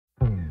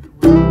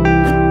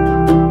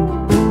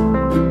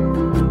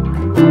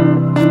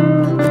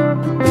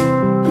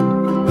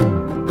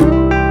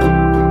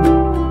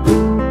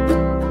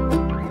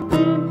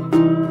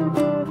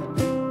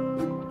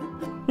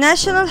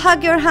National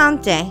Hug Your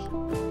Hound Day.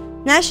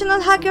 National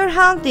Hug Your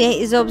Hound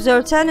Day is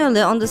observed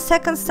annually on the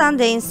second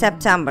Sunday in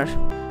September.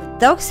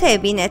 Dogs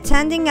have been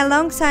attending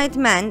alongside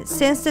man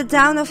since the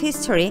dawn of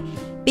history,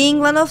 being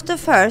one of the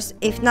first,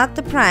 if not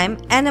the prime,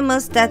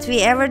 animals that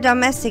we ever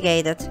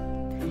domesticated.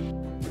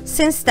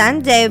 Since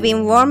then, they have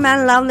been warm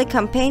and lovely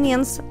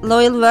companions,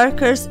 loyal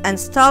workers, and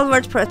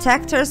stalwart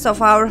protectors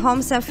of our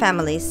homes and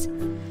families.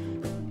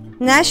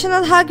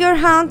 National Hug Your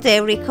Hound Day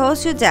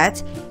recalls you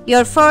that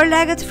your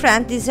four-legged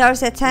friend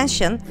deserves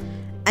attention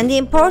and the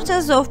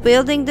importance of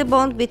building the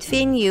bond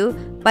between you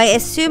by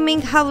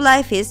assuming how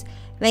life is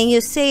when you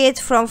see it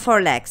from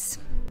four legs.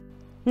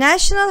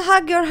 National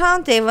Hug Your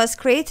Hound Day was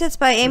created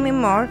by Amy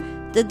Moore,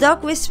 the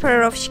dog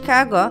whisperer of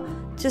Chicago,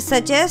 to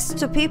suggest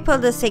to people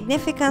the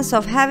significance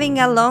of having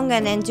a long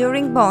and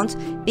enduring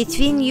bond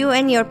between you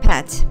and your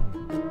pet.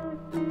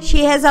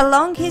 She has a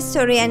long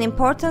history and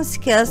important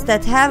skills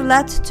that have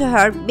led to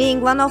her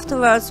being one of the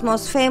world's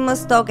most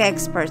famous dog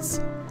experts.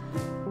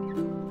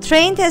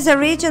 Trained as a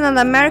regional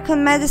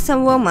American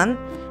medicine woman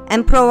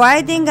and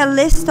providing a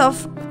list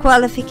of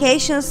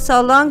qualifications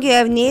so long you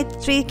have need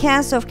 3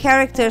 cans of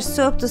character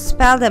soup to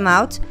spell them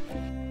out,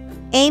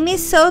 Amy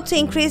sought to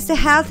increase the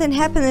health and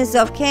happiness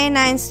of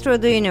canines through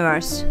the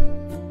universe.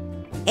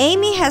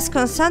 Amy has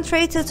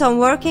concentrated on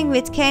working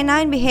with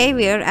canine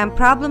behavior and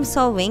problem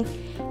solving,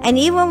 and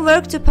even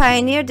worked to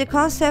pioneer the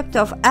concept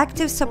of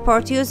active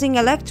support using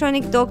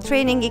electronic dog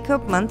training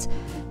equipment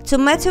to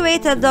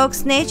motivate a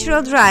dog's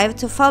natural drive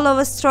to follow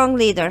a strong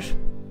leader.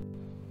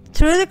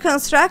 Through the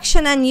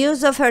construction and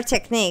use of her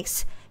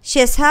techniques, she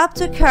has helped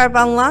to curb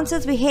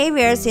unwanted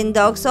behaviors in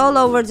dogs all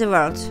over the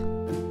world.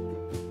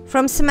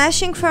 From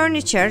smashing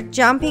furniture,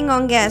 jumping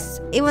on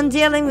guests, even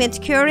dealing with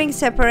curing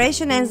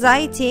separation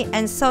anxiety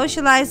and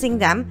socializing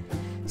them,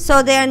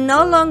 so they are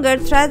no longer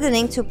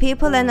threatening to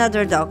people and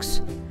other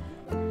dogs.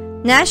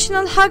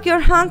 National Hug Your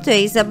Hound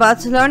Day is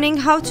about learning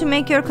how to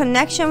make your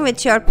connection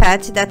with your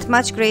pet that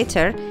much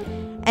greater,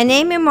 and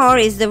Amy Moore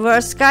is the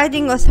world's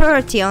guiding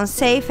authority on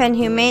safe and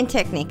humane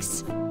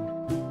techniques.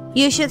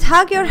 You should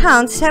hug your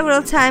hound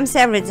several times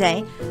every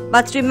day,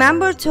 but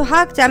remember to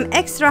hug them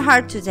extra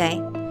hard today.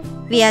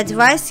 We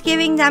advise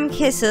giving them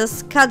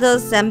kisses,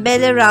 cuddles, and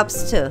belly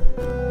rubs too.